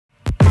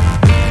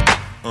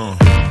Yeah.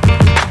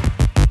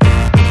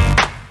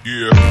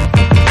 Yeah.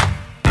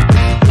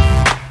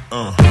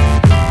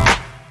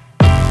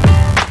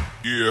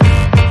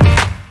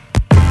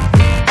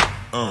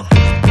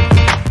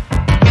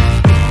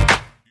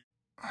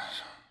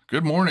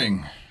 Good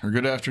morning or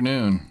good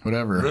afternoon,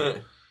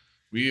 whatever.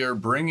 We are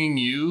bringing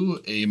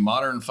you a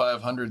Modern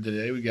 500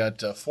 today. We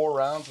got 4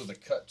 rounds with a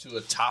cut to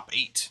a top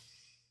 8.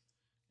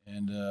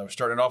 And we're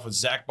starting off with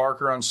Zach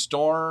Barker on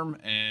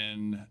Storm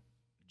and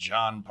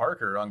John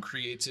Parker on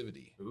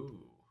Creativity. Ooh.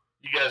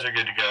 You guys are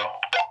good to go.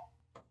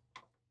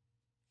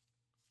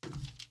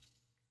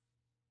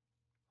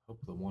 Hope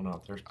the one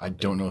out there. I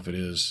don't know if it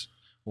is.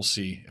 We'll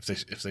see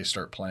if they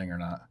start playing or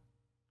not.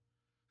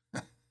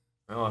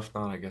 Well, if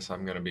not, I guess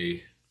I'm going to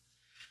be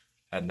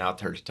heading out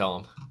there to tell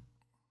him.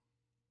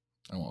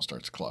 I won't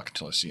start the clock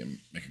until I see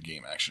him make a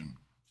game action.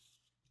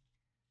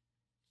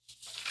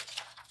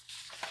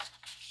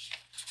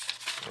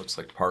 Looks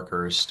like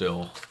Parker is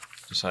still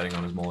deciding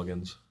on his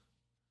mulligans.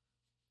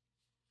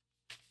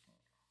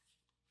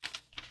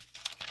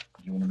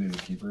 You want to be the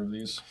keeper of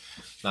these?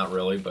 Not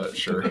really, but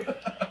sure. I'm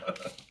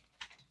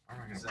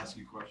just ask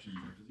you questions.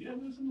 Does he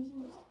have this in his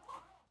list?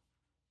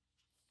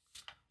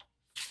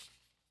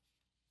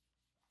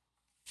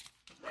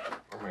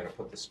 I'm going to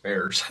put the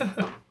spares.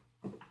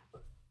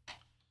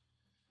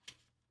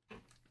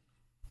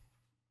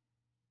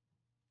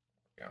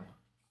 Yeah.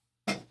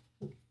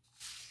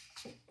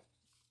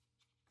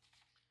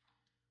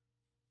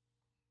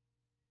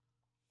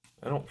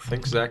 I don't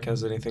think Zach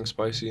has anything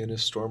spicy in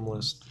his storm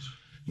list.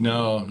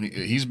 No,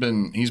 he's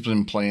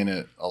been playing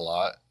it a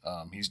lot.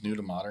 He's new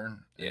to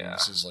Modern. Yeah,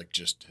 this is like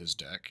just his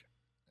deck,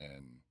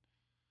 and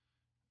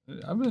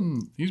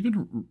he's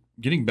been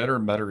getting better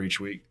and better each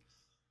week.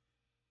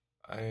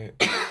 Okay,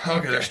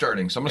 they're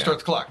starting, so I'm gonna start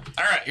the clock.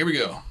 All right, here we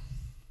go.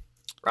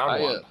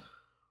 Round one.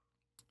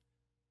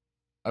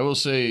 I will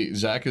say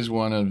Zach is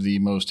one of the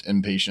most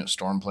impatient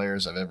Storm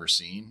players I've ever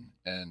seen,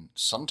 and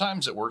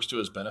sometimes it works to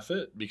his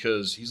benefit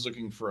because he's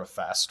looking for a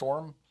fast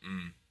Storm.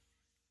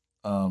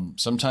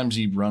 Sometimes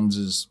he runs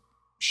his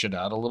shit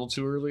out a little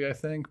too early, I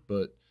think,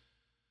 but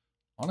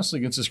honestly,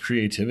 against his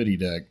Creativity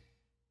deck,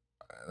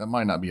 that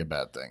might not be a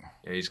bad thing.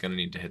 Yeah, he's going to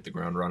need to hit the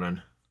ground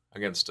running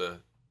against a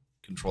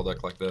control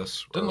deck like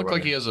this. Doesn't look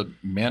like he has a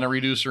mana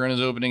reducer in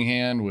his opening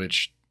hand,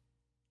 which...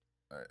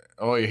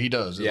 Oh, yeah, he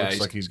does. It looks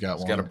like he's got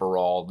one. He's got a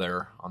Baral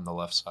there on the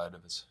left side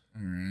of his...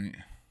 All right.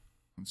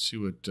 Let's see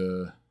what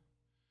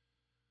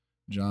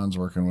John's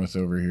working with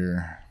over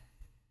here.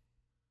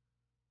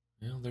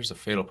 Well, there's a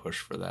fatal push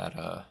for that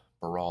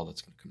Baral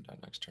that's going to come down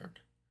next turn.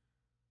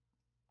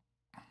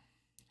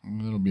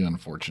 It'll be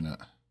unfortunate.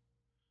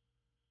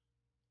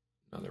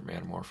 Another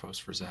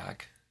Manamorphose for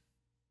Zach.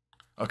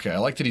 Okay, I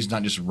like that he's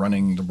not just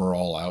running the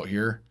Baral out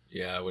here.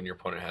 Yeah, when your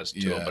opponent has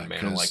 2 open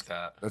mana like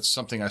that. That's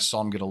something I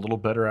saw him get a little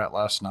better at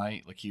last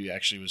night. Like he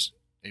actually was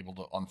able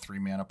to, on 3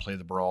 mana, play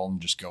the Baral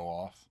and just go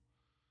off.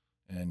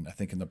 And I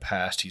think in the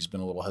past he's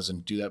been a little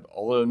hesitant to do that.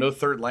 Although no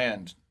third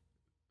land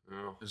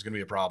is going to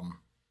be a problem.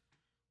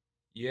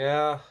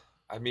 Yeah,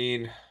 I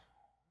mean,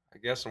 I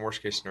guess in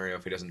worst case scenario,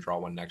 if he doesn't draw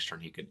one next turn,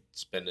 he could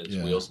spin his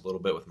wheels a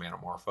little bit with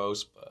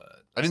Manamorphose.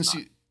 But I didn't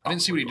see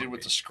what he did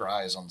with the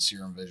scries on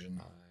Serum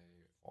Vision. I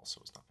also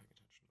was not paying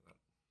attention to that.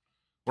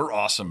 We're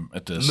awesome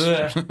at this.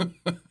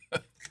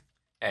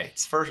 Hey,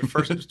 it's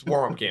first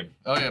warm up game.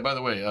 Oh yeah, by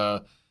the way,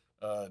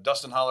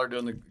 Dustin Holler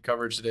doing the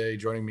coverage today.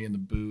 Joining me in the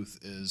booth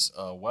is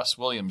Wes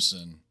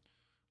Williamson,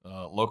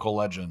 local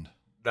legend.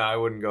 No, I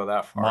wouldn't go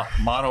that far.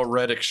 Mono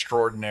red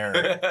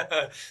extraordinaire.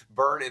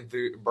 Burn and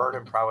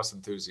prowess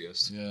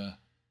enthusiast. Yeah.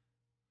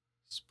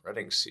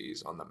 Spreading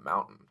seas on the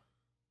mountain.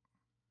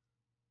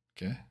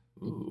 Okay.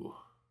 Ooh.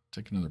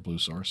 Take another blue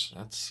source.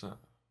 That's.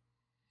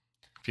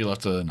 If he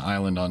left an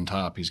island on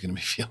top, he's going to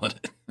be feeling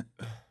it.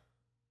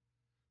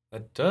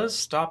 That does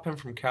stop him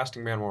from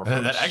casting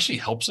Manamorphose. That actually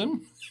helps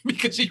him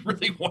because he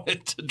really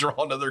wanted to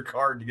draw another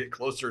card to get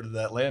closer to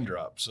that land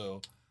drop.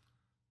 So.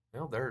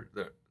 Well, there it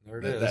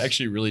is. That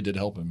actually really did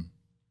help him.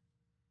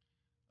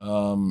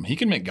 He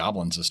can make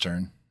goblins this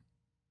turn.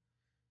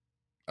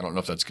 I don't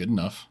know if that's good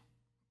enough,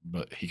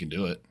 but he can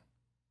do it.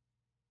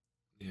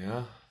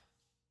 Yeah.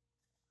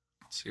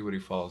 Let's see what he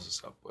follows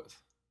this up with.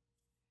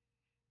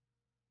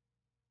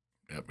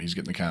 Yep, he's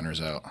getting the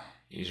counters out.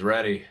 He's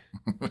ready.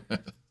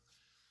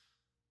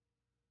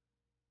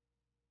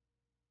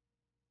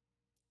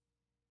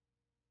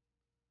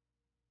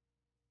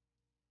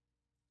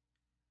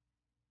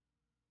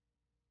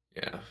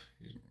 Yeah.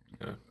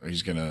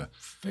 He's gonna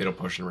fatal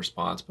push in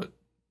response, but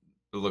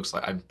it looks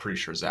like I'm pretty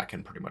sure Zach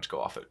can pretty much go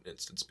off at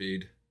instant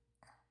speed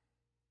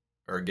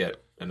or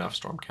get enough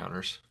storm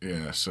counters.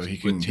 Yeah, so he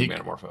can with 2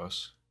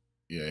 Manamorphose.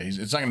 Yeah,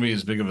 it's not gonna be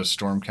as big of a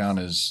storm count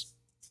as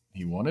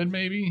he wanted,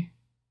 maybe.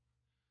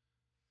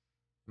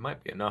 It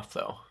might be enough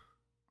though.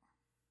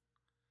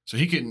 So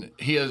he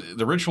has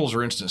the rituals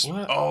are instant.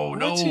 What? Oh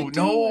no,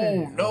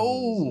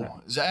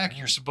 Zach,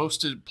 you're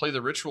supposed to play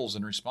the rituals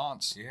in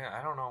response. Yeah,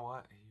 I don't know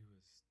what he was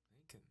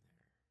thinking there.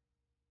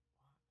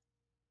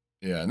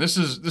 Yeah, and this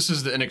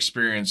is the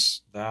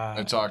inexperience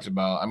I talked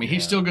about. I mean,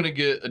 he's still going to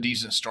get a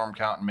decent storm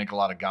count and make a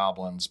lot of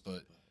goblins,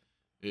 but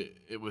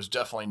it was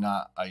definitely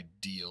not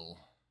ideal.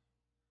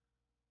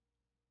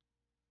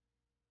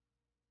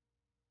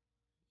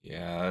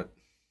 Yeah,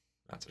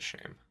 that's a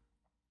shame.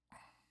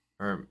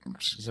 Or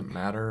does it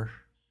matter?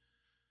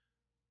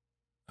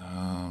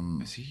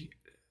 Does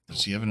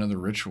he have another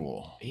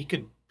ritual? He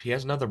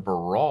has another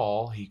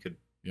Baral. He could.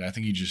 Yeah, I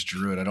think he just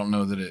drew it. I don't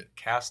know that it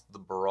cast the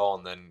Baral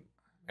and then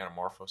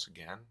Metamorphose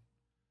again.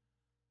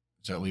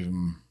 Does that leave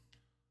him?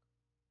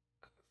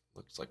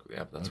 Looks like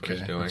that's what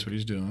he's doing. That's what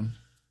he's doing.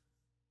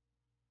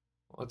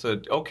 Well, it's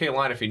an okay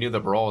line if he knew the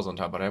Baral was on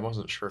top, but I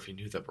wasn't sure if he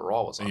knew the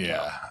Baral was on top.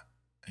 Yeah,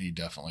 he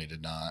definitely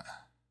did not.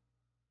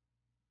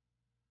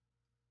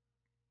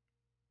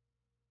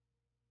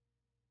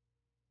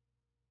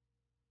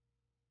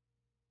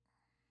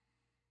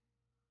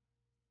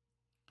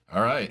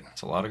 All right.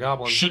 It's a lot of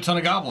goblins. Shit ton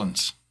of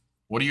goblins.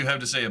 What do you have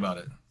to say about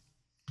it?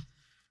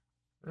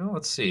 Well,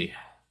 let's see.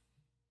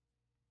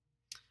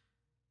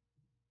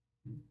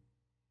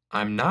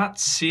 I'm not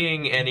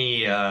seeing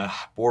any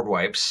board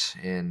wipes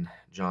in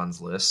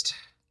John's list.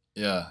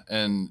 Yeah,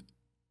 and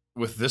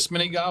with this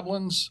many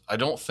goblins, I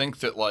don't think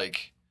that,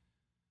 like,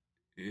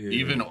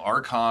 even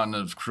Archon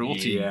of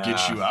Cruelty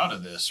gets you out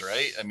of this,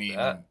 right? I mean,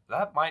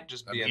 that might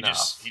just be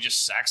enough. He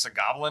just sacks a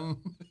goblin.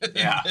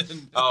 Yeah.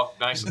 Oh,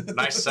 nice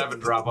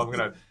 7-drop. I'm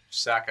gonna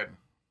sack a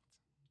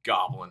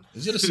goblin.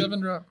 Is it a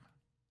 7-drop?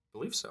 I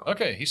believe so.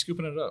 Okay, he's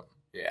scooping it up.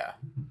 Yeah,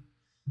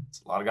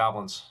 it's a lot of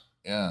goblins.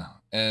 Yeah,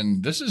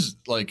 and this is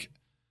like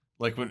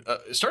when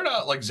it started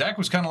out, like Zach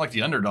was kind of like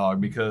the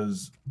underdog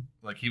because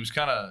like he was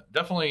kind of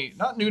definitely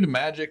not new to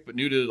Magic, but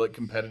new to like the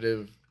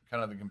competitive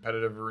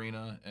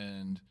arena,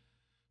 and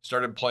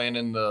started playing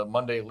in the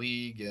Monday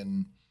League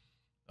and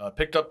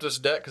picked up this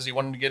deck because he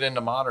wanted to get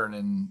into Modern,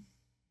 and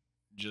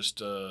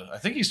just I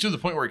think he's to the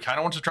point where he kind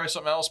of wants to try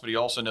something else, but he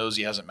also knows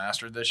he hasn't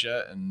mastered this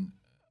yet, and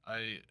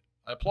I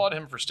applaud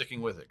him for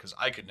sticking with it because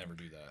I could never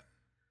do that.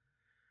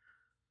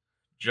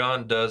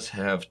 John does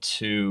have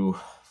 2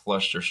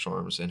 Fluster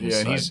Storms in his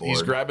sideboard. Yeah,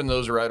 he's grabbing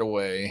those right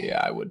away. Yeah,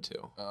 I would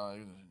too.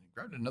 He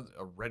grabbed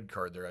a red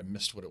card there. I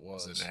missed what it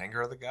was. Is it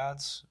Anger of the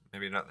Gods?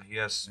 Maybe not. He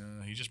has.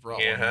 He just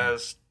brought. He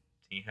has.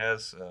 He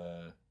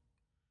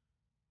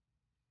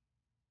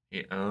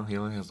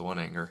only has the 1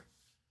 Anger.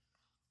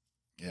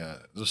 Yeah,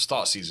 those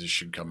Thought Seizes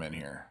should come in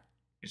here.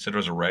 You said it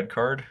was a red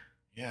card?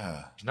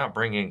 Yeah. He's not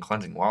bringing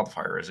Cleansing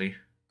Wildfire, is he?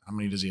 How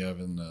many does he have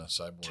in the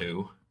sideboard?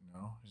 2.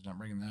 No, he's not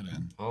bringing that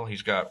in. Well,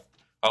 he's got...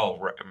 Oh,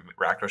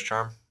 Rakdos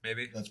Charm,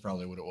 maybe? That's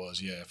probably what it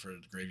was, yeah, for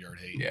the Graveyard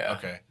Hate. Yeah.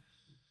 Okay.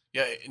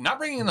 Yeah, not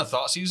bringing in the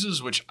Thought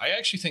Seizes, which I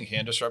actually think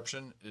Hand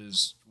Disruption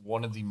is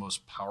one of the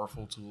most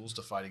powerful tools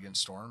to fight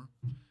against Storm.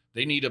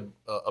 They need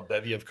a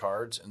bevy of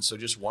cards, and so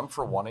just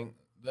 1-for-1ing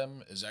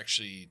them is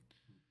actually,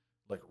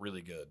 like,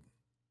 really good.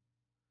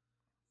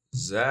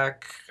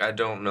 Zach, I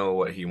don't know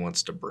what he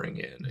wants to bring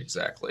in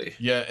exactly.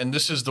 Yeah, and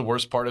this is the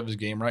worst part of his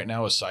game right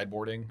now is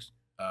sideboarding.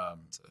 I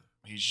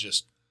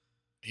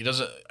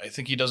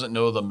think he doesn't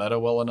know the meta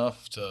well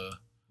enough to.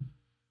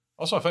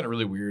 Also, I find it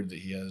really weird that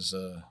he has.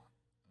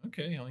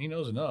 Okay, well, he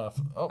knows enough.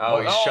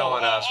 He's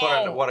showing us.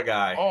 What a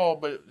guy. Oh,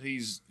 but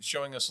he's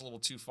showing us a little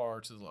too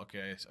far to the.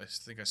 Okay, I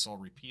think I saw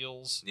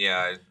repeals.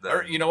 Yeah.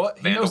 Or you know what?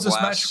 He knows this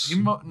match. He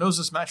knows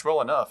this match well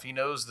enough. He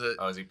knows that.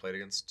 Oh, has he played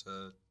against?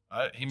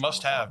 He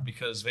must have,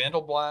 because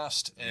Vandal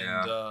Blast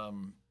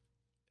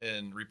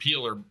and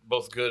Repeal are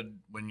both good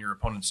when your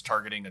opponent's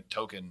targeting a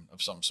token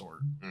of some sort.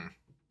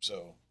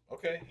 So,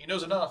 okay, he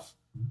knows enough.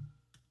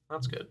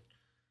 That's good.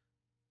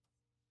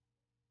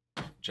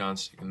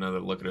 John's taking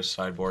another look at his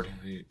sideboard.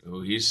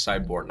 He's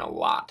sideboarding a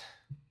lot.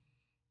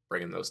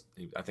 Bringing those,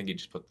 I think he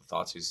just put the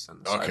Thoughtseize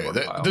in the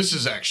sideboard pile. This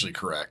is actually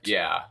correct.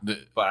 Yeah,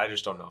 but I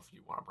just don't know if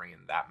you want to bring in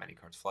that many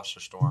cards.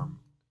 Flusterstorm,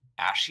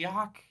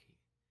 Ashiok.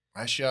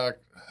 Ashiok,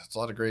 it's a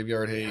lot of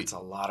Graveyard Hate. It's a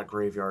lot of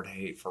Graveyard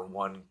Hate for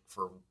 1/4.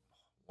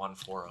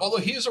 Although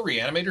he is a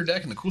Reanimator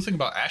deck, and the cool thing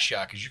about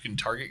Ashiok is you can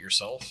target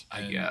yourself.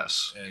 I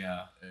guess.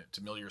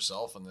 To mill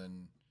yourself and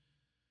then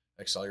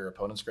exile your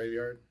opponent's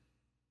graveyard.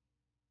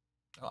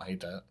 Oh, I hate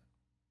that.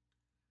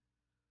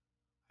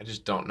 I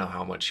just don't know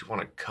how much you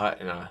want to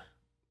cut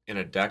in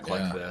a deck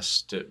like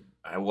this.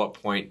 At what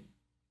point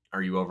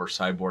are you over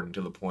sideboarding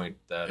to the point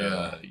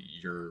that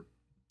you're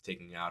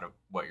taking out of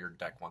what your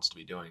deck wants to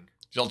be doing?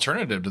 The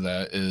alternative to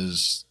that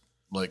is,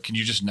 like, can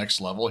you just next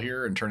level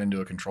here and turn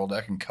into a control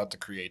deck and cut the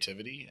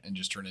creativity and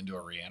just turn into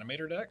a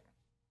Reanimator deck?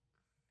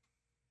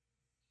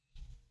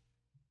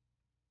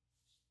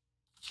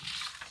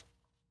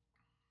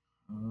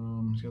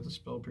 He's got the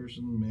Spell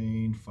Piercing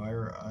main,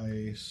 Fire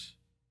Ice,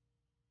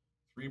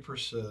 3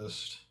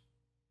 Persist.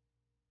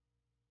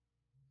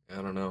 I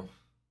don't know.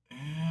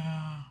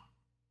 Yeah.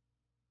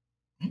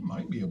 He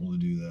might be able to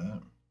do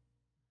that.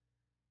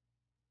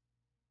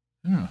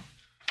 Yeah.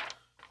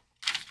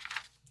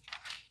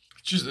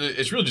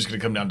 It's really just going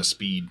to come down to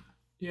speed.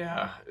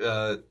 Yeah.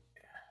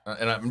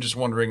 And I'm just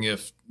wondering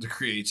if the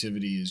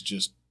creativity is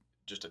just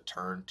a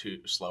turn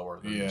too slower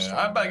than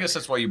I guess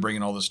that's why you bring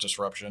in all this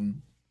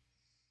disruption.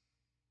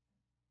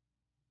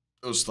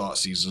 those thought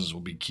seizes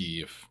will be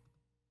key if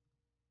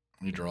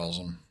he draws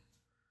them.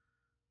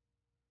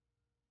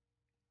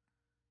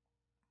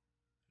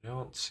 I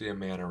don't see a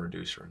mana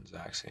reducer in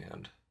Zach's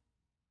hand.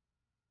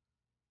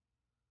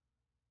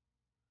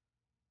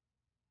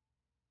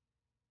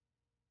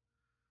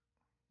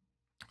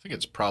 I think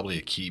it's probably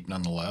a keep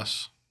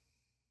nonetheless.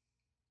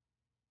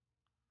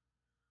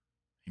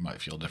 He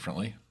might feel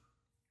differently.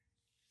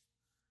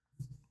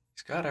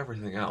 He's got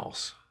everything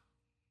else.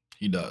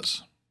 He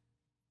does.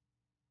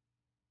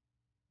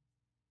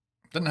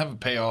 Doesn't have a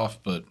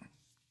payoff, but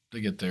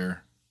they get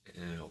there.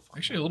 Yeah,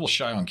 Actually, a little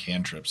shy on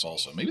cantrips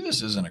also. Maybe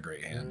this isn't a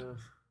great hand.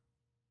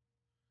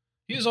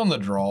 He is on the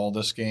draw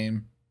this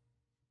game.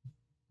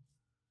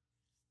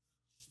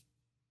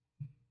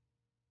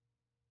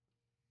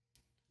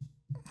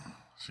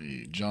 Let's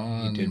see,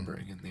 John. He did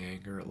bring in the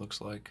anger, it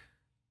looks like.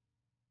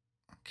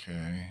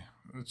 Okay.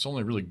 It's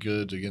only really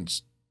good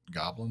against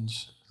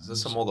goblins. Is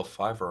this a mold of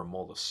 5 or a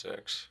mold of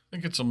 6? I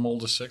think it's a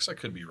mold of 6. I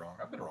could be wrong.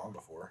 I've been wrong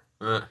before.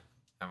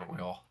 Haven't we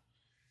all?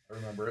 I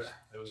remember it.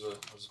 It was a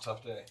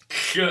tough day.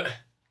 Good.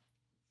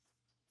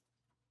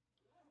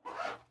 Are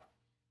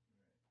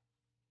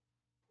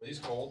these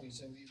cold? These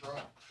things you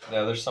brought?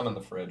 Yeah, there's some in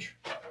the fridge.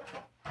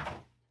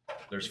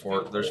 There's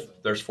 4.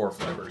 There's 4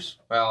 flavors.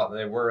 Well,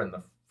 they were in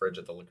the fridge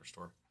at the liquor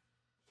store.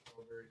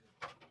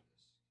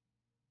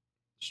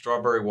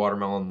 Strawberry,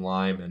 watermelon,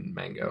 lime, and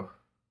mango.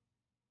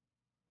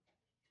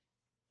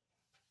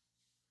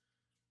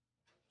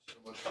 So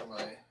much for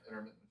my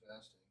intermittent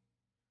fasting.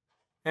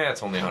 Yeah,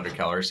 it's only 100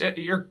 calories.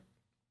 You're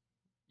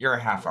a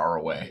half hour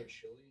away.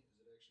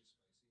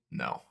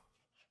 No.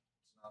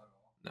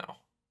 No.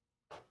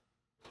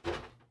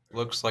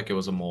 Looks like it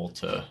was a mold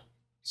to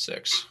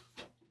 6.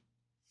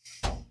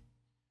 All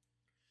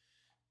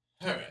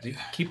right. Did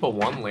he keep a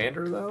 1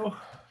 lander though?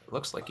 It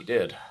looks like he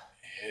did.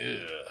 Yeah.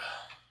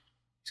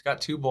 He's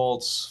got 2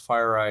 bolts,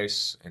 fire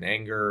ice, and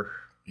anger.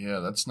 Yeah,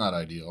 that's not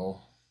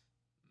ideal.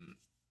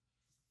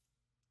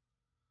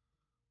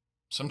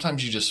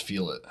 Sometimes you just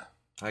feel it.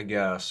 I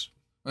guess.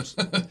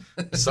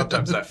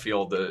 Sometimes that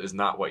field is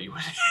not what you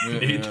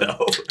need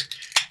though.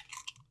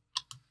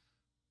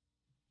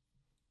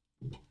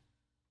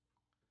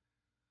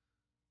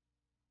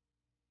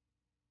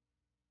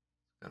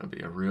 Gonna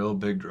be a real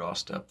big draw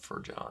step for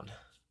John.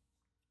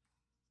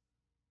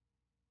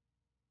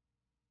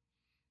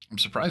 I'm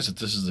surprised that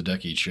this is the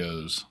deck he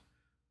chose.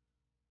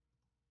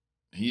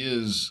 He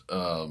is,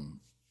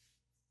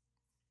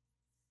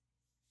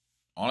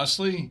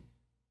 honestly,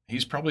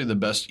 he's probably the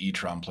best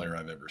E-Tron player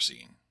I've ever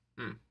seen.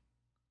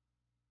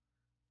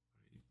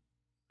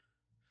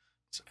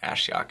 It's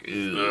Ashiok.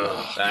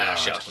 That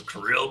Ashiok looks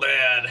real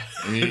bad.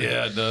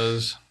 Yeah, it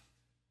does.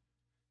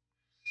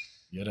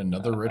 Yet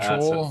another ritual.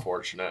 That's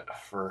unfortunate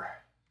for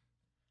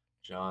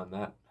John.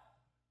 That,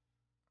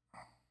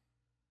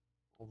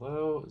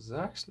 although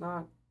Zach's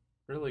not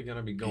really going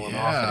to be going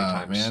off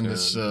anytime soon.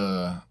 This,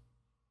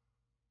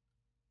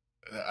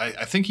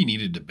 I think he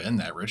needed to bend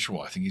that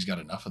ritual. I think he's got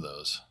enough of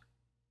those.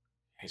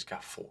 He's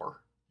got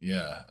 4.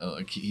 Yeah,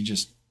 like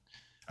he's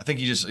like,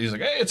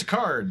 hey, it's a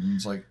card, and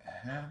it's like,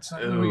 it's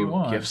not what you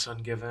want. Gifts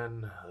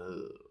ungiven.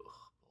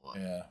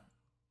 Yeah.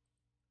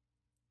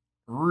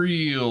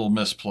 Real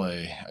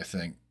misplay, I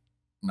think,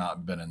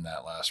 not bending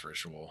that last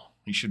ritual.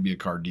 He should be a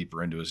card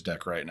deeper into his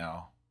deck right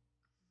now.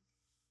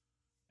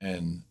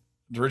 And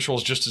the ritual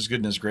is just as good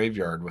in his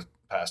graveyard with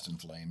Past in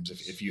Flames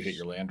if you hit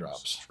your land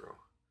drops. That's true.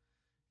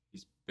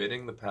 He's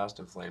bidding the Past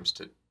in Flames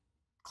to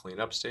clean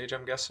up stage,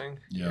 I'm guessing.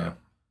 Yeah.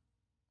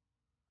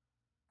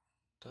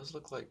 Does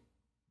look like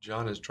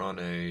John has drawn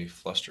a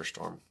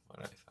Flusterstorm,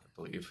 I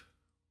believe.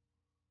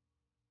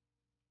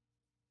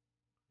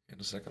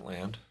 And a second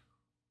land.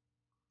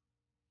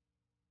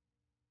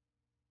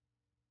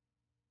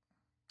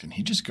 Can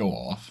he just go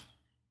off?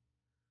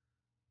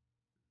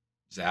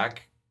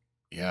 Zach?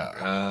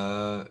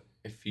 Yeah.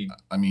 If he,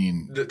 I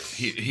mean,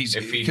 he's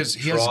because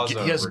he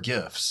has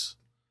gifts.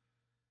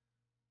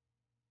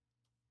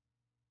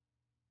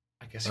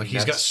 I guess like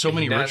he's got so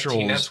many rituals.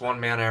 He nets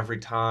 1 mana every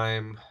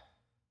time.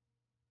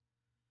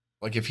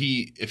 Like if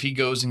he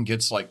goes and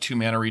gets like 2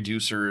 mana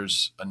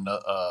reducers,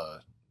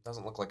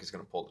 doesn't look like he's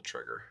gonna pull the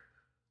trigger.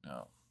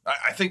 No.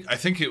 I think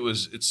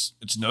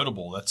it's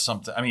notable. That's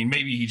something. I mean,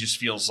 maybe he just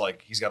feels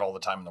like he's got all the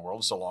time in the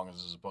world so long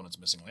as his opponent's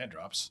missing land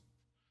drops.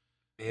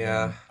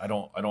 Yeah. I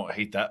don't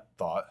hate that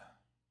thought.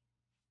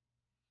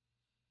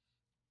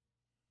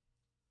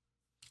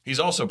 He's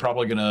also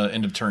probably going to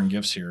end of turn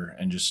gifts here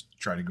and just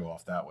try to go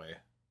off that way.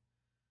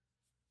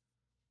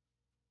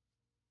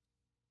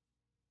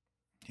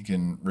 He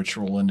can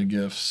ritual into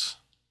gifts.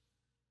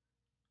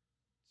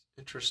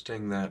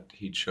 Interesting that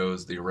he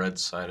chose the red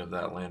side of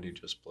that land he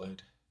just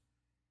played.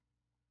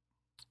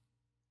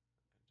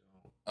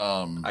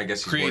 I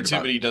guess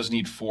creativity does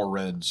need 4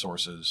 red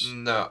sources.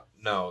 No,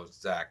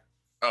 Zach.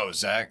 Oh,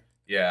 Zach?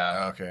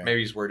 Yeah. Okay.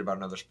 Maybe he's worried about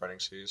another spreading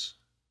seas.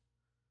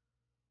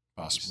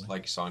 Possibly.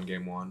 Like you saw in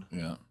game 1.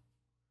 Yeah.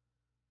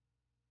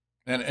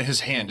 And his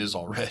hand is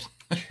all red.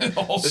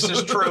 This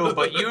is true,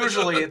 but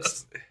usually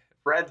it's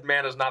red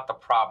mana is not the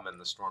problem in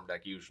the Storm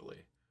deck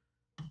usually.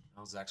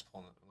 Oh, Zach's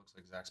pulling it. It looks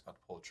like Zach's about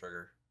to pull the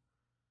trigger.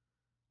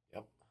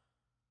 Yep.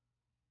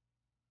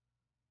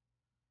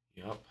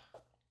 Yep.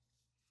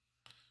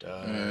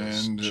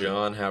 Does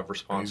John have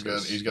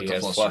responses? He's got he the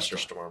has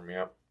Flusterstorm.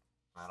 Yep.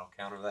 That'll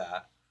counter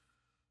that.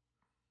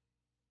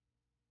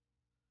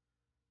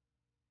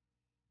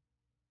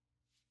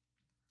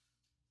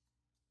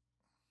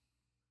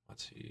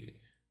 Let's see.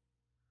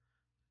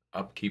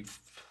 Upkeep.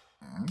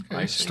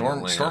 Okay.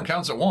 Storm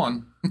counts at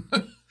 1.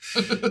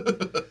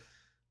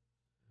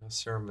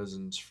 Serum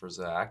Visions for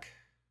Zach.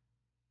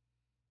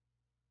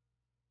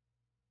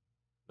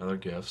 Another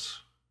gifts.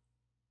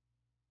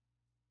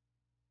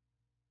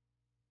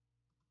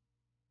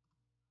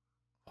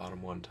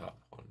 Bottom 1, top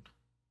 1.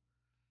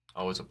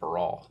 Oh, it's a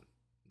Baral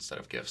instead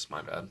of gifts.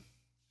 My bad.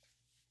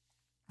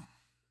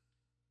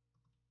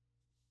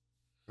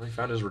 He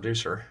found his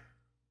reducer.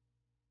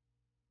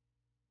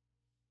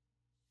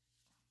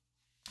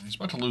 He's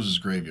about to lose his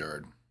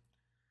graveyard.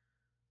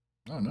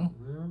 Oh, no.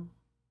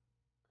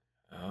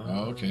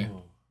 Oh, okay.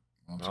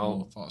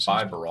 Well,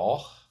 bye,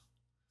 Baral.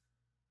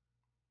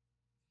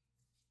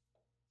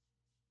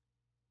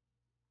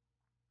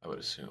 I would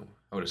assume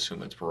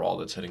it's Baral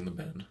that's hitting the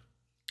bin.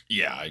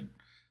 Yeah, I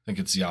think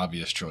it's the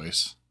obvious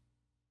choice.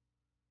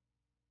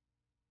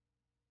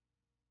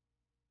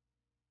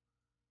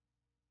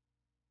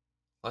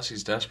 Unless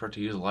he's desperate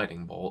to use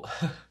Lightning Bolt.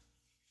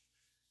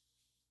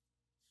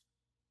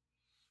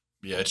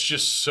 Yeah, it's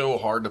just so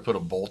hard to put a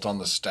bolt on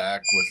the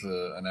stack with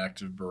an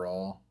active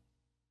Baral.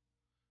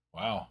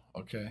 Wow,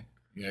 okay.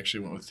 You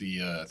actually went with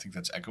the, I think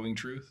that's Echoing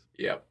Truth?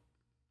 Yep.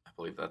 I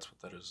believe that's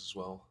what that is as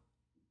well.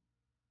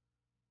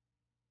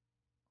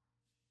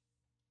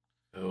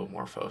 Oh,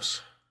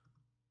 Morphos.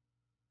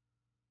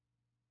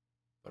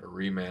 But a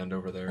remand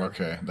over there.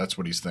 Okay, that's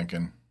what he's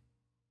thinking.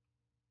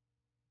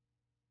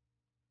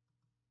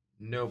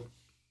 Nope.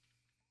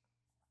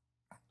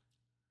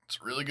 It's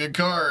a really good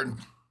card.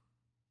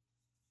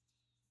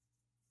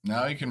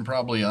 Now you can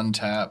probably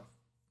untap,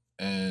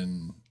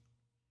 and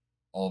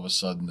all of a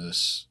sudden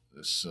this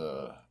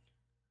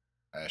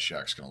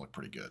Ashiok's going to look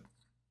pretty good.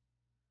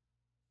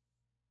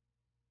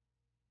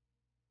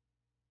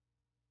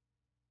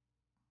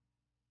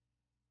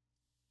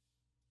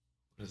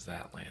 What does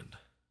that land?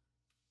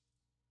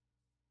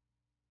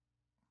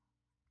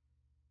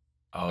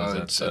 Oh,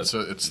 it's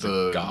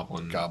the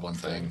goblin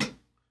thing.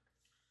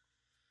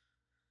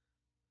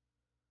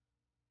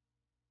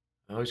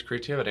 Oh, he's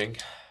creativity.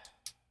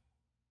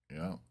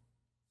 Yeah.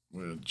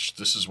 Which,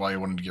 this is why you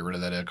wanted to get rid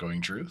of that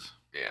Echoing Truth?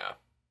 Yeah.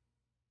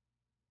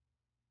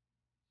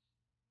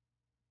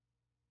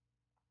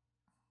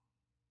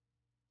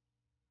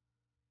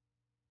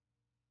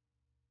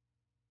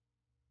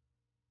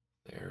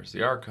 There's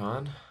the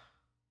Archon.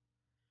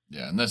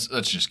 Yeah, and that's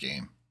just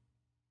game.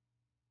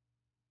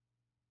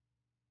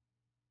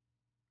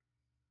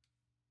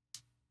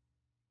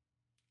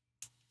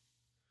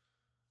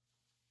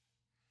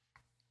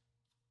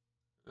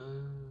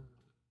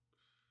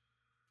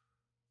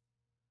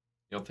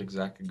 You don't think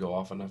Zach could go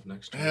off enough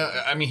next turn?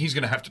 Yeah, I mean, he's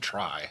going to have to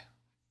try.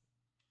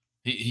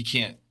 He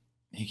can't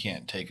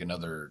take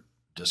another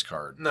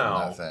discard from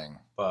that thing.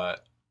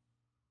 But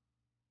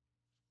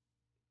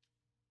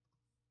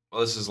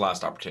well, this is his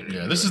last opportunity.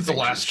 Yeah, this is the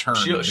last turn.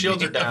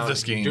 Shields are down.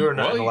 This game. Doing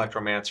an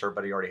Electromancer,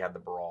 but he already had the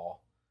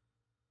Brawl.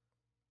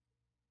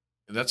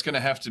 That's going to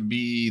have to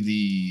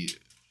be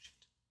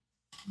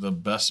the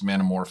best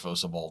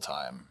Manamorphose of all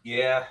time.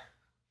 Yeah.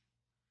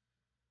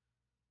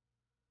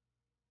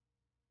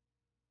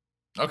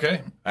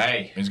 Okay.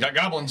 Hey. He's got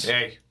goblins.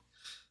 Hey.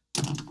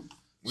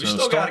 We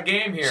still got a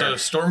game here. So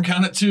Storm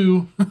count at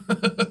 2.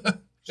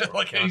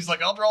 Like, he's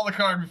like, I'll draw the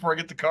card before I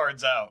get the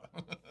cards out.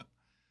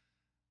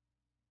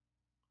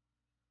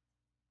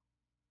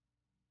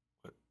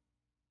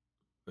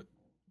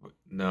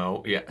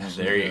 No. Yeah.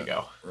 There you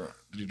go.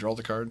 Did he draw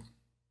the card?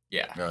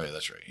 Yeah. Oh, yeah,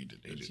 that's right. He did.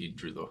 He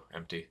drew the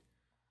empty.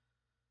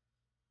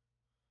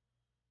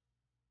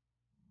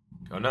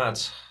 Go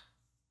nuts.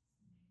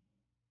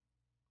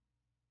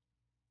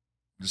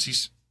 Does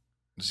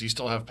he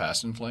still have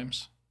Past in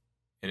Flames?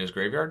 In his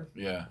graveyard?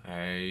 Yeah.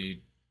 I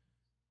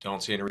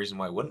don't see any reason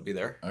why it wouldn't be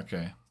there.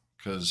 Okay.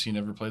 Because he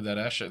never played that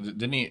Ashiok.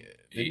 Didn't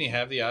he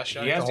have the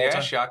Ashiok? He has the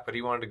Ashiok, but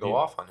he wanted to go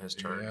off on his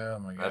turn. Yeah,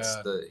 my God. That's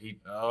he's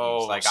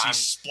like, he's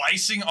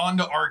splicing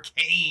onto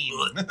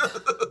Arcane.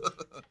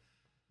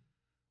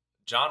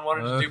 John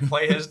wanted to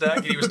play his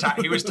deck. He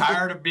was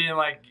tired of being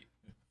like,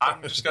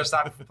 I'm just gonna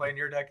stop playing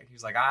your deck. And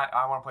he's like,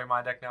 I want to play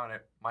my deck now, and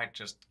it might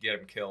just get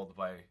him killed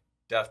by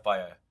death by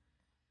a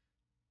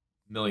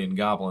million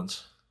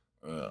goblins.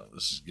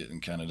 This is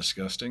getting kind of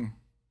disgusting.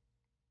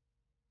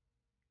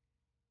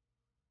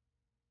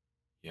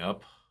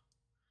 Yep.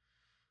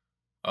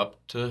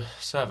 Up to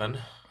 7.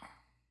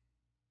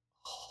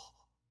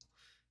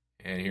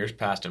 And here's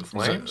Past in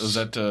Flames. Was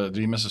that did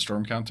he miss a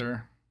storm count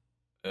there?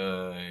 He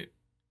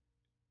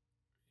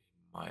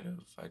might have.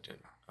 I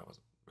didn't. I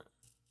wasn't.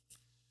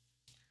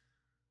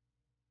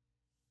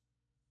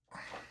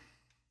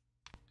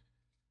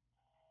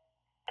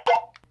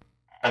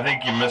 I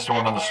think you missed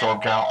one on the storm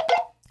count.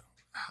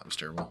 That was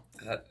terrible.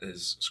 That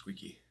is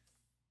squeaky.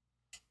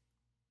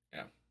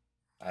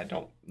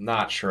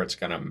 Not sure it's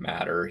gonna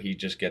matter. He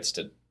just gets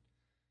to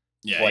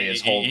play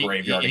his whole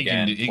graveyard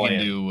again. He can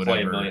do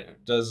whatever.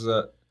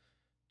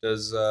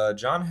 Does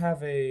John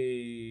have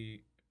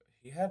a?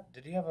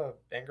 Did he have a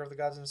Anger of the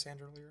Gods in his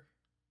hand earlier?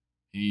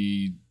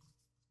 He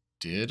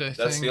did.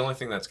 That's the only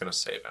thing that's gonna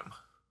save him.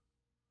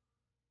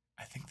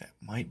 I think that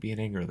might be an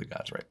Anger of the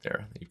Gods right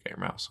there that you've got your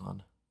mouse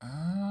on.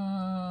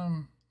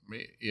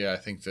 Yeah, I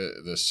think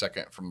the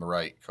second from the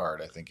right card,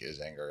 I think,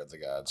 is Anger of the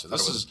Gods. So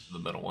this is the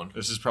middle one.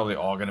 This is probably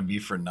all going to be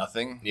for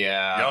nothing.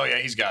 Yeah. Oh yeah,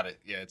 he's got it.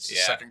 Yeah, it's the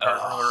second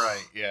card from the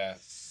right. Yeah.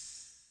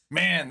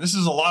 Man, this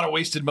is a lot of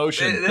wasted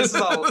motion. This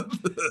is all,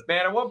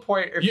 man. At one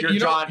point, if you're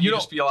John, you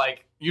just be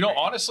like,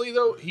 honestly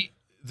though,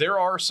 there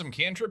are some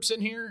cantrips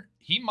in here.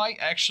 He might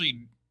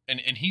actually,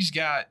 and he's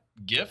got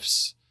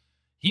gifts.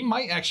 He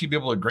might actually be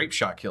able to grape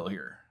shot kill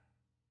here.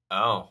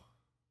 Oh,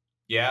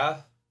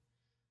 yeah,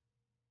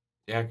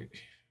 yeah.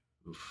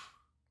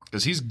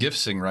 Because he's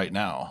gifting right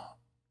now,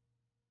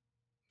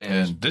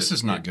 and this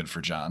is not good for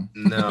John.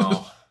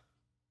 No.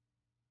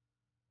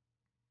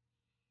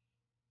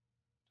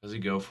 Does he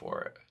go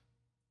for it?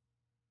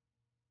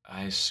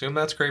 I assume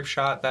that's grape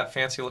shot. That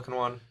fancy looking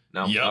one.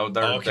 No, yep.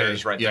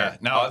 There's right there.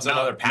 Now it's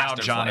another past.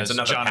 Now John is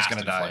going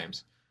to die.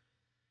 Flames.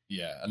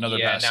 Yeah, another.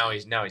 Yeah,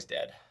 past. now he's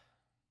dead.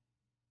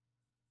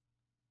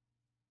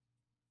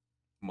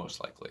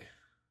 Most likely.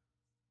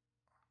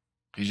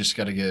 You just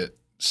got to get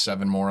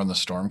 7 more on the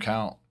storm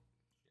count.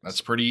 That's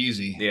pretty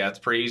easy. Yeah, it's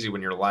pretty easy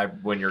when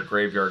your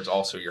graveyard's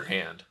also your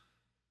hand,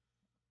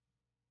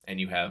 and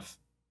you have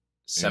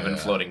 7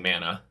 floating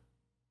mana.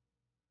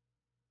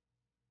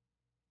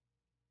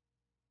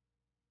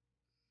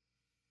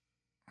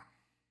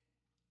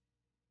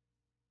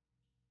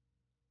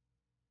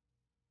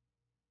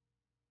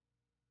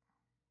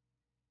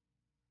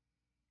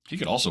 He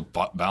could also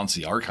bounce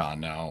the Archon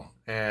now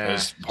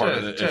as part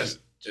of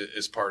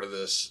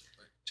this.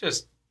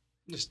 Just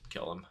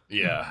kill him.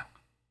 Yeah.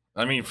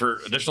 I mean, for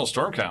additional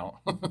storm count.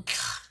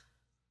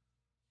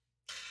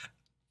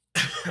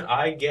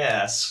 I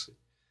guess.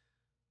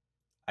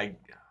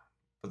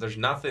 But there's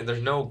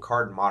no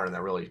card in Modern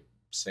that really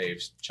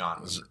saves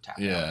John.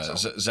 Yeah,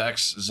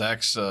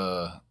 Zach's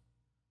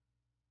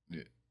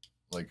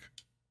like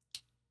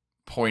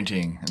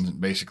pointing and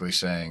basically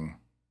saying,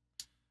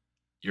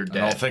 "You're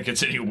dead." I don't think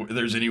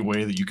there's any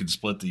way that you can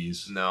split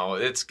these. No,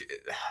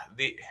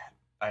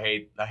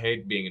 I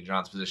hate being in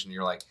John's position.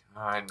 You're like,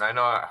 I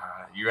know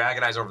you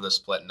agonize over the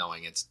split,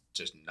 knowing it's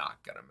just not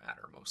gonna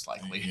matter most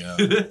likely. Yeah.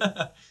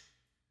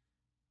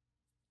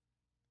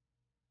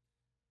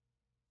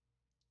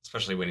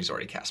 Especially when he's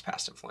already cast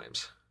Past in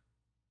Flames.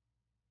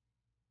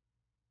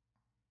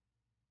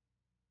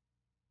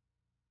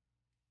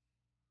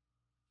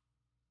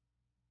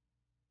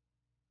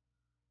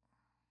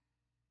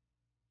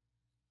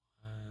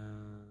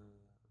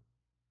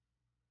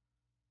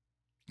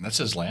 That's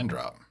his land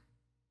drop.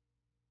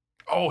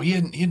 Oh, he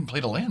hadn't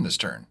played a land this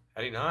turn.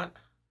 Had he not?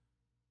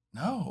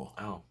 No.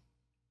 Oh.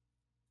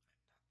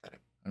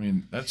 I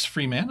mean, that's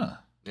free mana.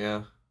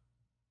 Yeah.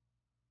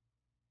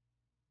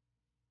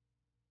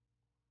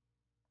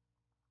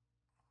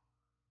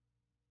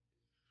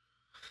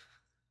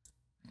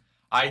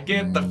 I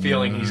get the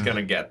feeling he's going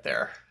to get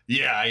there.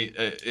 Yeah,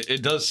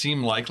 it does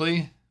seem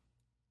likely.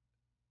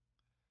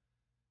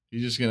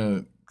 He's just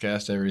going to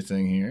cast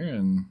everything here,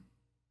 and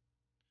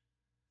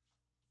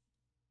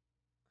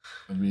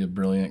it'll be a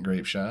brilliant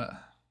grape shot.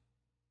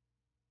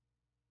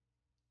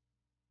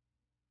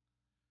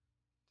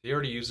 He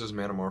already used his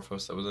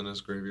Manamorphose that was in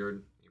his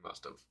graveyard. He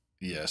must have.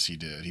 Yes, he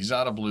did. He's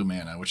out of blue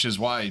mana, which is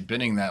why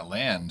binning that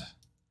land.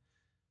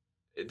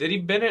 Did he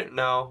bin it?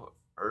 No.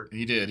 Or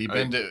he did. He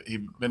binned it. He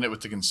binned it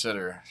with the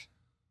Consider.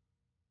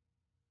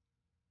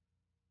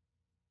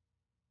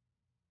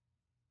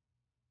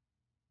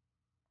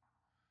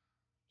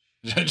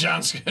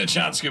 John's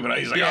scooping out.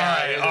 He's like, all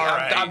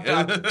right.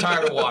 I'm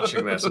tired of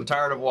watching this. I'm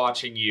tired of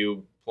watching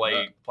you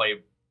play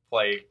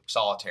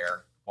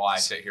solitaire while I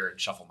sit here and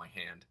shuffle my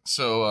hand.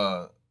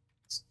 So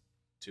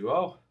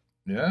 2-0.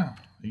 Yeah,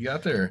 you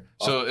got there.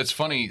 So it's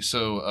funny.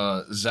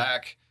 So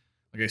Zach,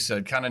 like I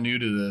said, kind of new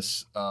to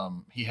this.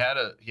 He had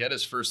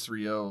his first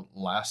 3-0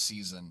 last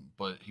season,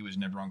 but he was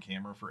never on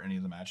camera for any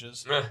of the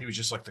matches. He was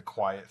just like the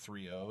quiet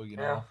 3-0, you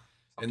know.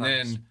 Yeah, and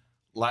then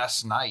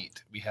last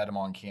night we had him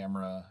on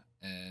camera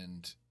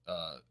and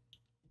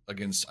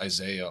against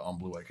Isaiah on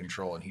Blue Eye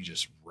Control, and he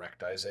just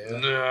wrecked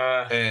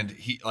Isaiah. And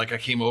I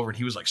came over and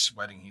he was like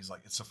sweating. He's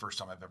like, it's the first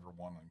time I've ever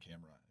won on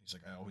camera. He's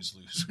like, I always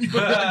lose.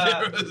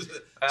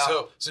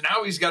 So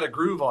now he's got a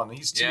groove on.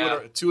 He's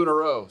two in a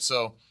row.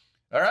 So,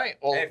 all right.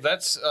 Well,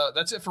 that's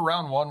it for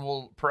round one.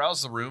 We'll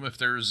peruse the room. If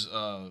there's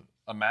a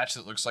match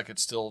that looks like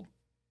it's still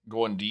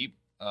going deep,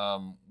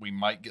 we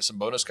might get some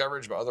bonus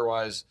coverage, but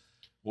otherwise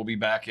we'll be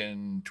back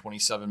in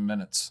 27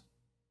 minutes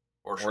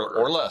or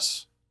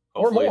less.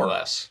 Hopefully or more.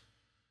 Less.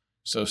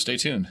 So stay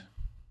tuned.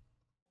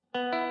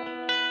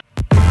 Yeah.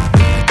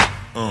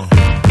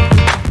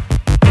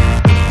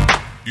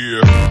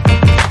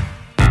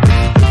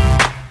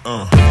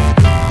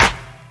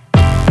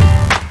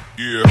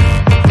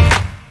 Yeah.